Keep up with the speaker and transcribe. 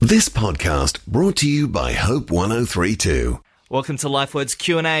This podcast brought to you by Hope 103.2. Welcome to LifeWords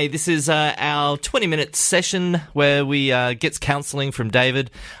Q&A. This is our 20-minute session where we get counselling from David,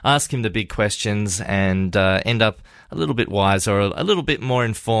 ask him the big questions and end up a little bit wiser, or a little bit more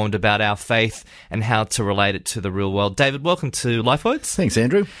informed about our faith and how to relate it to the real world. David, welcome to LifeWords. Thanks,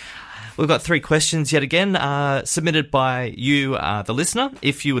 Andrew. We've got 3 questions yet again, submitted by you, the listener.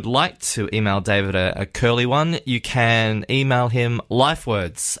 If you would like to email David a curly one, you can email him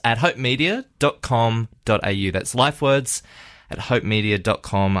lifewords@hopemedia.com.au. That's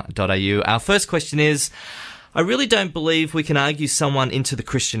lifewords@hopemedia.com.au. Our first question is, I really don't believe we can argue someone into the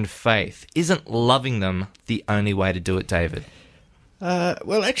Christian faith. Isn't loving them the only way to do it, David?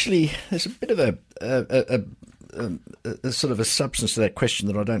 Well, actually, there's a bit of a sort of a substance to that question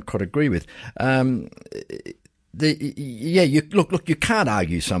that I don't quite agree with. You can't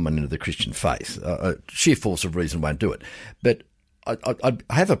argue someone into the Christian faith. Sheer force of reason won't do it. But I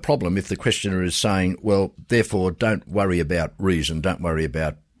have a problem if the questioner is saying, well, therefore, don't worry about reason, don't worry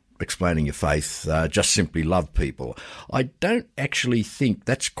about explaining your faith, just simply love people. I don't actually think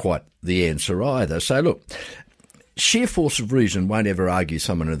that's quite the answer either. So, look, sheer force of reason won't ever argue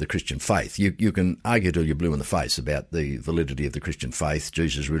someone into the Christian faith. You can argue till you're blue in the face about the validity of the Christian faith.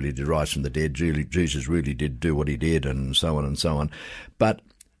 Jesus really did rise from the dead. Jesus really did do what he did, and so on and so on. But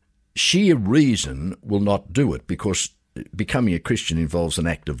sheer reason will not do it, because becoming a Christian involves an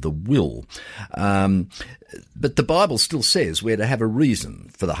act of the will. But the Bible still says we're to have a reason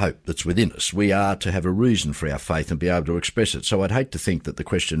for the hope that's within us. We are to have a reason for our faith and be able to express it. So I'd hate to think that the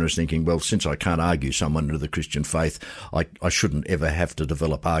questioner is thinking, well, since I can't argue someone into the Christian faith, I shouldn't ever have to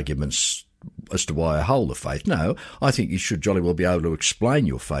develop arguments as to why I hold the faith. No, I think you should jolly well be able to explain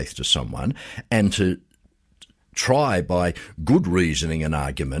your faith to someone and to try by good reasoning and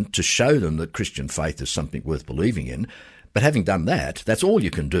argument to show them that Christian faith is something worth believing in. But having done that, that's all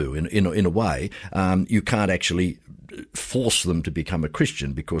you can do in a way. You can't actually force them to become a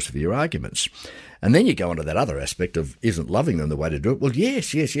Christian because of your arguments. And then you go on to that other aspect of, isn't loving them the way to do it? Well,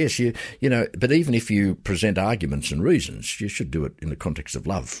 yes. You know, but even if you present arguments and reasons, you should do it in the context of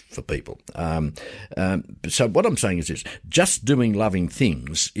love for people. So what I'm saying is this: just doing loving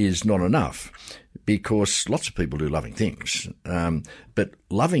things is not enough, because lots of people do loving things. But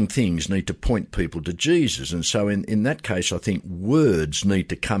loving things need to point people to Jesus. And so in that case, I think words need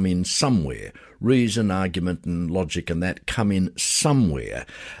to come in somewhere. Reason, argument and logic and that come in somewhere.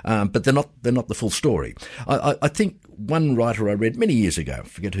 But they're not the full story. I think one writer I read many years ago, I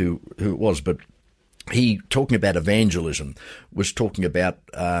forget who it was, but he, talking about evangelism, was talking about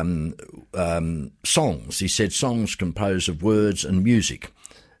songs. He said songs composed of words and music.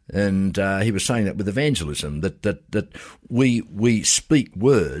 And he was saying that with evangelism, that we speak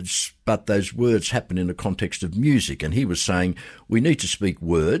words, but those words happen in the context of music. And he was saying we need to speak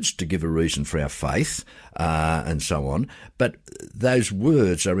words to give a reason for our faith, and so on. But those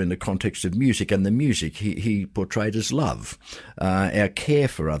words are in the context of music, and the music he portrayed as love, our care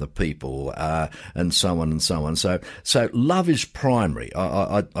for other people, and so on and so on. So love is primary.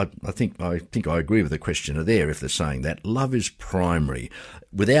 I think I agree with the questioner there if they're saying that love is primary.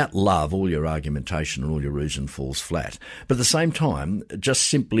 Without love, all your argumentation and all your reason falls flat. But at the same time, just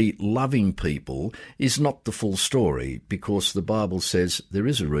simply loving people is not the full story, because the Bible says there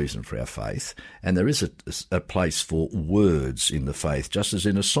is a reason for our faith, and there is a place for words in the faith, just as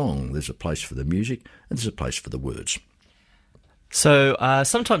in a song there's a place for the music and there's a place for the words. So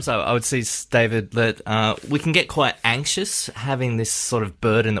sometimes I would see, David, that we can get quite anxious having this sort of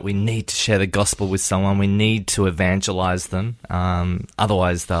burden that we need to share the gospel with someone, we need to evangelize them,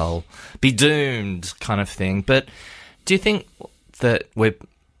 otherwise they'll be doomed, kind of thing. But do you think that we're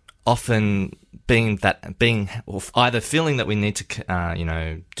often being either feeling that we need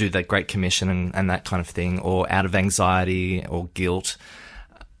to do the Great Commission and that kind of thing, or out of anxiety or guilt?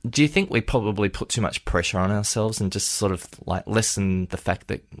 Do you think we probably put too much pressure on ourselves and just sort of like lessen the fact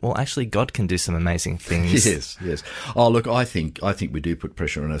that, well, actually God can do some amazing things? Yes. Oh, look, I think we do put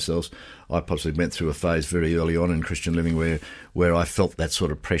pressure on ourselves. I possibly went through a phase very early on in Christian living where I felt that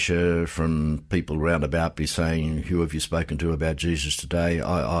sort of pressure from people round about me saying, who have you spoken to about Jesus today?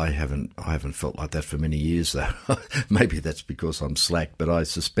 I haven't felt like that for many years, though. Maybe that's because I'm slack, but I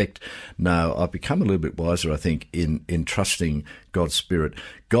suspect, no, I've become a little bit wiser, I think, in trusting God's Spirit.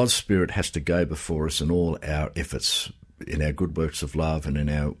 God's Spirit has to go before us in all our efforts, in our good works of love and in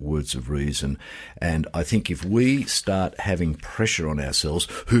our words of reason. And I think if we start having pressure on ourselves,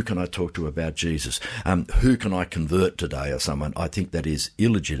 who can I talk to about Jesus? Who can I convert today or someone? I think that is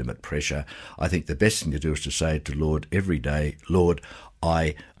illegitimate pressure. I think the best thing to do is to say to Lord every day, Lord,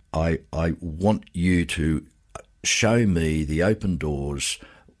 I want you to show me the open doors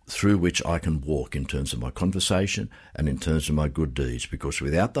through which I can walk in terms of my conversation and in terms of my good deeds, because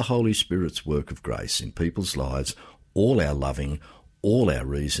without the Holy Spirit's work of grace in people's lives, all our loving, all our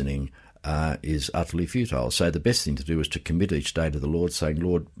reasoning is utterly futile. So the best thing to do is to commit each day to the Lord, saying,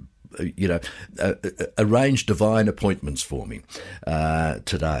 Lord, arrange divine appointments for me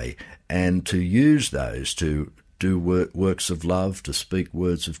today, and to use those to do works of love, to speak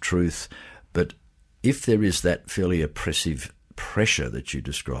words of truth. But if there is that fairly oppressive pressure that you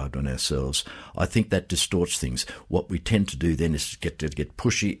described on ourselves, I think that distorts things. What we tend to do then is to get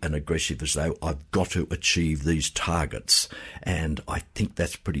pushy and aggressive, as though I've got to achieve these targets. And I think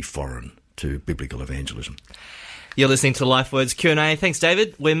that's pretty foreign to biblical evangelism. You're listening to LifeWords Q&A. Thanks,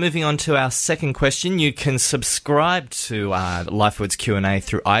 David. We're moving on to our second question. You can subscribe to LifeWords Q&A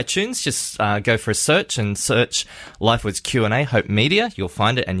through iTunes. Just go for a search and search LifeWords Q&A, Hope Media. You'll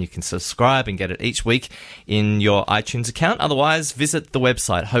find it, and you can subscribe and get it each week in your iTunes account. Otherwise, visit the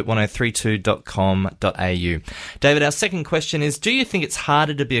website, hope1032.com.au. David, our second question is, do you think it's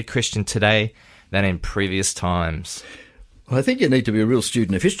harder to be a Christian today than in previous times? Well, I think you need to be a real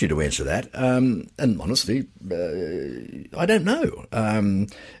student of history to answer that. And honestly, I don't know. I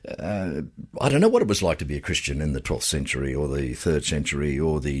don't know what it was like to be a Christian in the 12th century or the 3rd century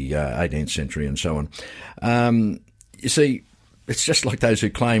or the 18th century and so on. You see, it's just like those who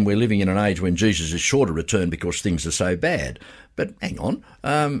claim we're living in an age when Jesus is sure to return because things are so bad. But hang on,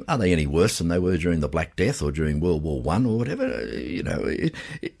 are they any worse than they were during the Black Death or during World War I or whatever?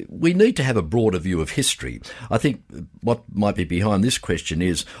 We need to have a broader view of history. I think what might be behind this question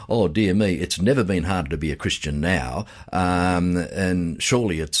is, oh dear me, it's never been harder to be a Christian now, and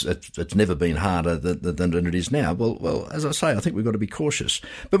surely it's never been harder than it is now. Well, as I say, I think we've got to be cautious.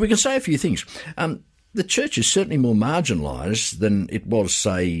 But we can say a few things. The church is certainly more marginalised than it was,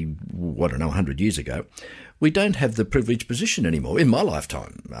 say, 100 years ago. We don't have the privileged position anymore. In my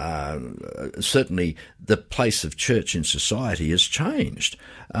lifetime, certainly the place of church in society has changed.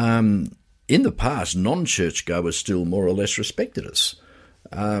 In the past, non-churchgoers still more or less respected us.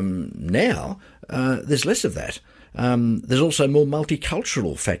 Now, there's less of that. There's also more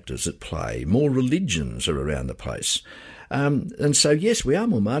multicultural factors at play. More religions are around the place. And so, yes, we are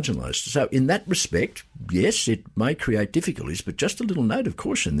more marginalised. So in that respect, yes, it may create difficulties, but just a little note of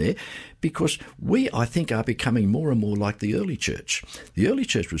caution there, because we, I think, are becoming more and more like the early church. The early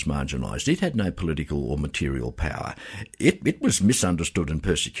church was marginalised. It had no political or material power. It was misunderstood and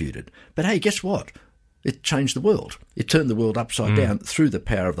persecuted. But hey, guess what? It changed the world. It turned the world upside down through the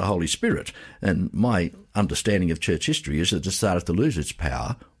power of the Holy Spirit. And my understanding of church history is that it started to lose its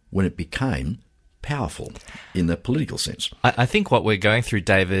power when it became powerful in the political sense. I think what we're going through,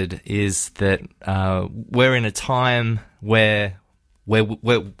 David, is that we're in a time where we're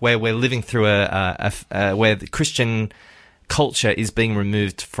living through where the Christian culture is being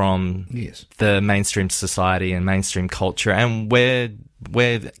removed from the mainstream society and mainstream culture, and we're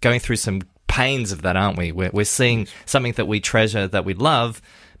going through some pains of that, aren't we? We're seeing something that we treasure, that we love,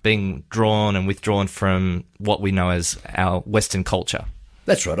 being drawn and withdrawn from what we know as our Western culture.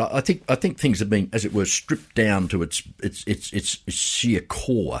 That's right. I think things have been, as it were, stripped down to its sheer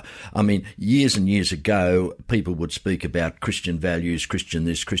core. I mean, years and years ago, people would speak about Christian values, Christian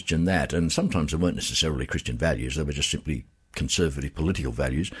this, Christian that, and sometimes they weren't necessarily Christian values. They were just simply conservative political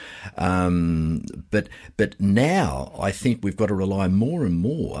values. But now I think we've got to rely more and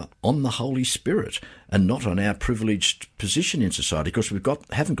more on the Holy Spirit and not on our privileged position in society, because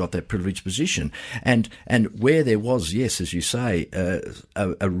haven't got that privileged position. And where there was, yes, as you say,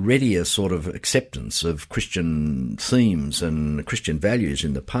 a readier sort of acceptance of Christian themes and Christian values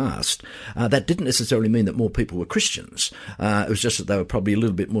in the past, that didn't necessarily mean that more people were Christians. It was just that they were probably a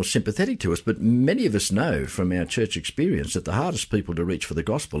little bit more sympathetic to us. But many of us know from our church experience that the hardest people to reach for the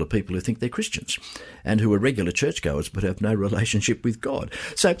gospel are people who think they're Christians and who are regular churchgoers but have no relationship with God.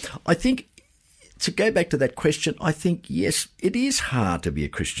 So I think, to go back to that question, I think, yes, it is hard to be a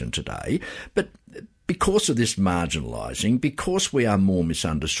Christian today, but because of this marginalising, because we are more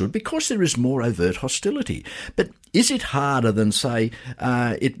misunderstood, because there is more overt hostility. But is it harder than, say,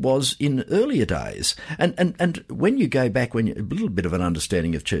 it was in earlier days? And when you go back, a little bit of an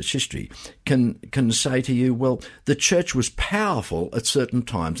understanding of church history can say to you, well, the church was powerful at certain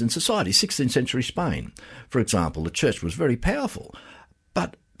times in society. 16th century Spain, for example, the church was very powerful,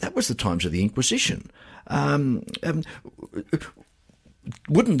 but that was the times of the Inquisition.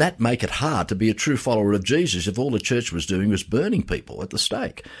 wouldn't that make it hard to be a true follower of Jesus if all the church was doing was burning people at the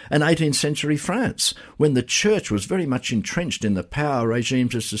stake? And 18th century France, when the church was very much entrenched in the power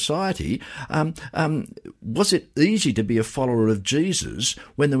regimes of society, was it easy to be a follower of Jesus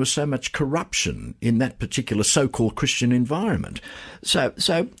when there was so much corruption in that particular so-called Christian environment? So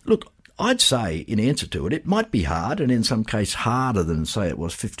look, I'd say in answer to it, it might be hard, and in some case harder than, say, it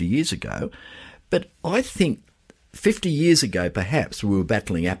was 50 years ago. But I think 50 years ago, perhaps, we were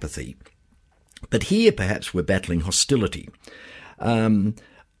battling apathy. But here, perhaps, we're battling hostility. And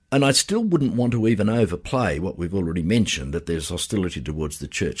I still wouldn't want to even overplay what we've already mentioned, that there's hostility towards the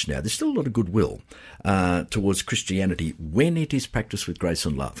church now. There's still a lot of goodwill towards Christianity when it is practiced with grace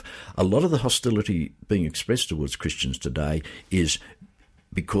and love. A lot of the hostility being expressed towards Christians today is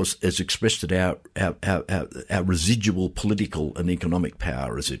because it's expressed at our residual political and economic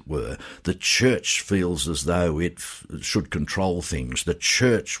power, as it were. The church feels as though it should control things. The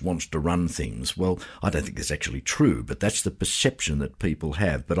church wants to run things. Well, I don't think that's actually true, but that's the perception that people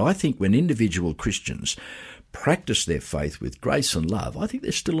have. But I think when individual Christians practice their faith with grace and love, I think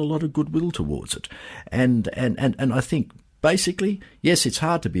there's still a lot of goodwill towards it. And I think, basically, yes, it's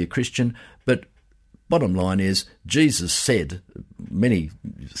hard to be a Christian, but bottom line is, Jesus said many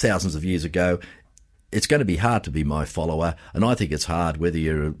thousands of years ago, it's going to be hard to be my follower, and I think it's hard whether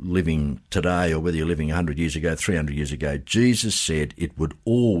you're living today or whether you're living 100 years ago, 300 years ago. Jesus said it would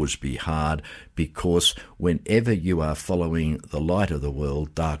always be hard because whenever you are following the light of the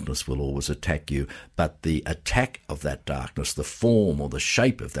world, darkness will always attack you. But the attack of that darkness, the form or the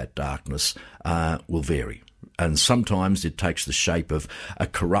shape of that darkness will vary. And sometimes it takes the shape of a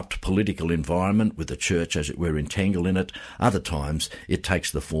corrupt political environment with the church, as it were, entangled in it. Other times it takes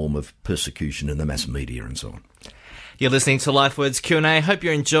the form of persecution in the mass media and so on. You're listening to LifeWords Q&A. Hope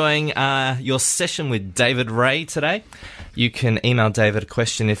you're enjoying your session with David Ray today. You can email David a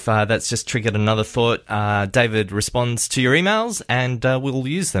question if that's just triggered another thought. David responds to your emails, and we'll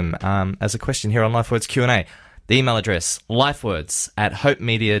use them as a question here on LifeWords Q&A. The email address,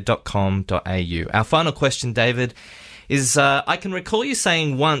 lifewords@hopemedia.com.au. Our final question, David, is I can recall you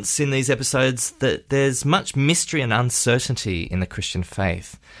saying once in these episodes that there's much mystery and uncertainty in the Christian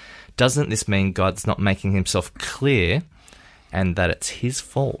faith. Doesn't this mean God's not making himself clear and that it's his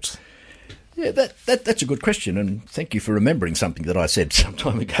fault? Yeah, that's a good question, and thank you for remembering something that I said some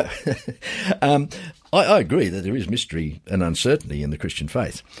time ago. I agree that there is mystery and uncertainty in the Christian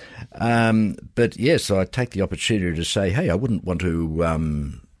faith. But yes, I take the opportunity to say, hey, I wouldn't want to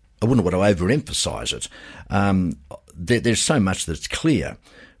overemphasize it. There's so much that's clear.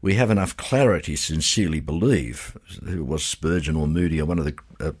 We have enough clarity to sincerely believe. Who was Spurgeon or Moody or one of the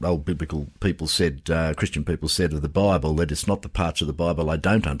old biblical people said, Christian people said of the Bible, that it's not the parts of the Bible I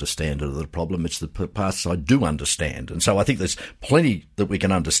don't understand that are the problem, it's the parts I do understand. And so I think there's plenty that we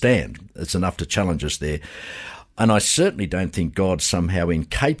can understand. It's enough to challenge us there. And I certainly don't think God's somehow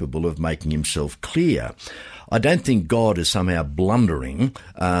incapable of making himself clear. I don't think God is somehow blundering,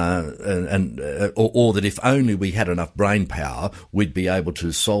 or that if only we had enough brain power, we'd be able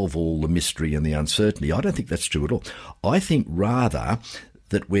to solve all the mystery and the uncertainty. I don't think that's true at all. I think rather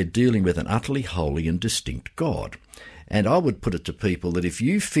that we're dealing with an utterly holy and distinct God. And I would put it to people that if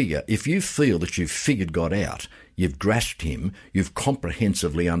you feel that you've figured God out, you've grasped him, you've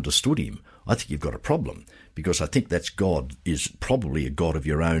comprehensively understood him, I think you've got a problem, because I think that's God is probably a God of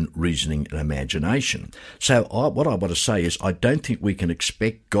your own reasoning and imagination. So what I want to say is I don't think we can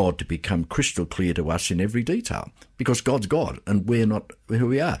expect God to become crystal clear to us in every detail, because God's God and we're not who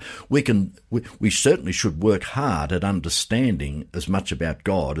we are. We certainly should work hard at understanding as much about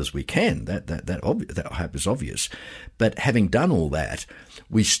God as we can. That I hope is obvious. But having done all that,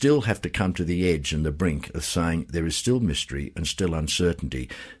 we still have to come to the edge and the brink of saying there is still mystery and still uncertainty,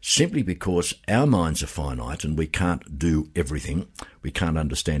 simply because our minds are finite and we can't do everything. We can't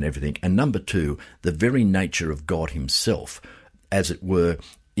understand everything. And number two, the very nature of God himself, as it were,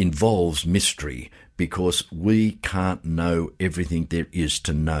 involves mystery, because we can't know everything there is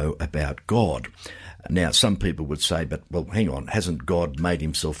to know about God. Now, some people would say, but, well, hang on, hasn't God made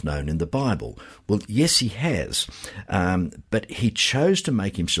himself known in the Bible? Well, yes, he has. But he chose to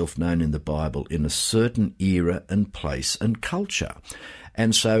make himself known in the Bible in a certain era and place and culture.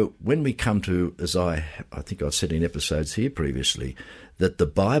 And so when we come to, as I think I've said in episodes here previously, that the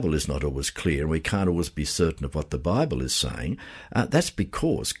Bible is not always clear and we can't always be certain of what the Bible is saying, that's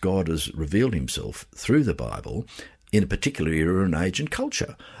because God has revealed himself through the Bible in a particular era and age and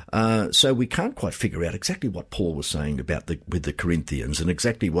culture. So we can't quite figure out exactly what Paul was saying with the Corinthians and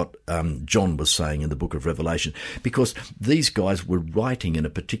exactly what John was saying in the book of Revelation, because these guys were writing in a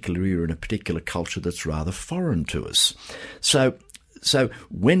particular era and a particular culture that's rather foreign to us. So So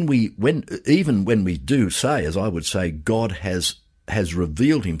when we do say, as I would say, God has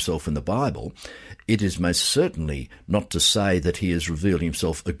revealed himself in the Bible, it is most certainly not to say that he has revealed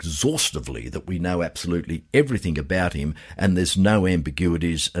himself exhaustively, that we know absolutely everything about him and there's no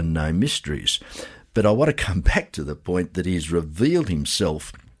ambiguities and no mysteries. But I want to come back to the point that he's revealed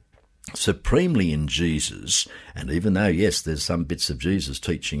himself supremely in Jesus, and even though, yes, there's some bits of Jesus'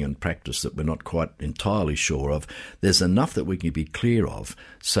 teaching and practice that we're not quite entirely sure of, there's enough that we can be clear of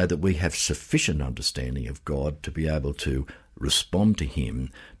so that we have sufficient understanding of God to be able to respond to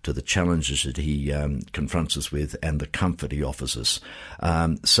him, to the challenges that he confronts us with and the comfort he offers us.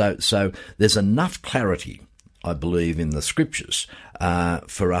 So there's enough clarity, I believe, in the scriptures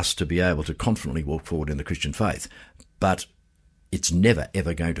for us to be able to confidently walk forward in the Christian faith. But it's never,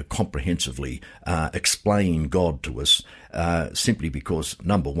 ever going to comprehensively explain God to us simply because,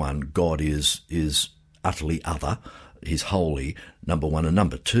 number one, God is utterly other. He's holy, number one. And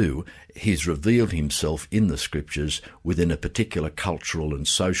number two, he's revealed himself in the scriptures within a particular cultural and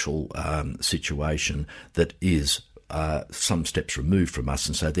social situation that is some steps removed from us.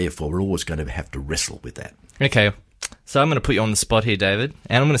 And so therefore we're always going to have to wrestle with that. Okay. So I'm going to put you on the spot here, David.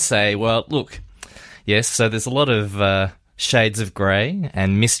 And I'm going to say, well, look, yes, so there's a lot of shades of grey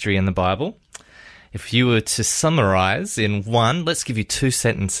and mystery in the Bible. If you were to summarise in one, let's give you 2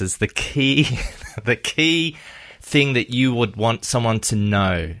 sentences, the key thing that you would want someone to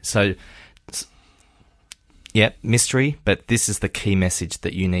know. So, yeah, mystery, but this is the key message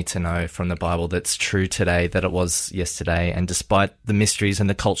that you need to know from the Bible that's true today that it was yesterday. And despite the mysteries and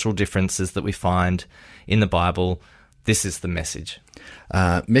the cultural differences that we find in the Bible, this is the message.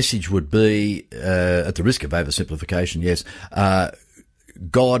 Message would be, at the risk of oversimplification, yes,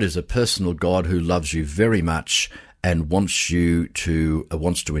 God is a personal God who loves you very much and wants to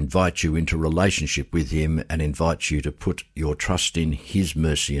invite you into relationship with him and invite you to put your trust in his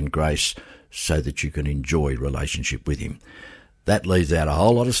mercy and grace so that you can enjoy relationship with him. That leaves out a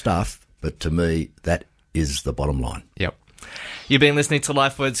whole lot of stuff, but to me, that is the bottom line. Yep. You've been listening to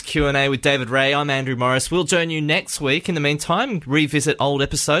LifeWords Q&A with David Ray. I'm Andrew Morris. We'll join you next week. In the meantime, revisit old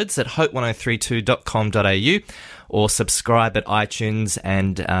episodes at hope1032.com.au or subscribe at iTunes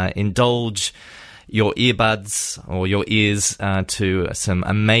and indulge your earbuds or your ears to some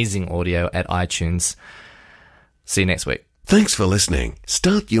amazing audio at iTunes. See you next week. Thanks for listening.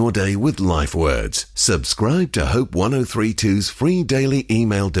 Start your day with LifeWords. Subscribe to Hope 1032's free daily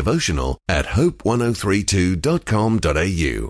email devotional at hope1032.com.au.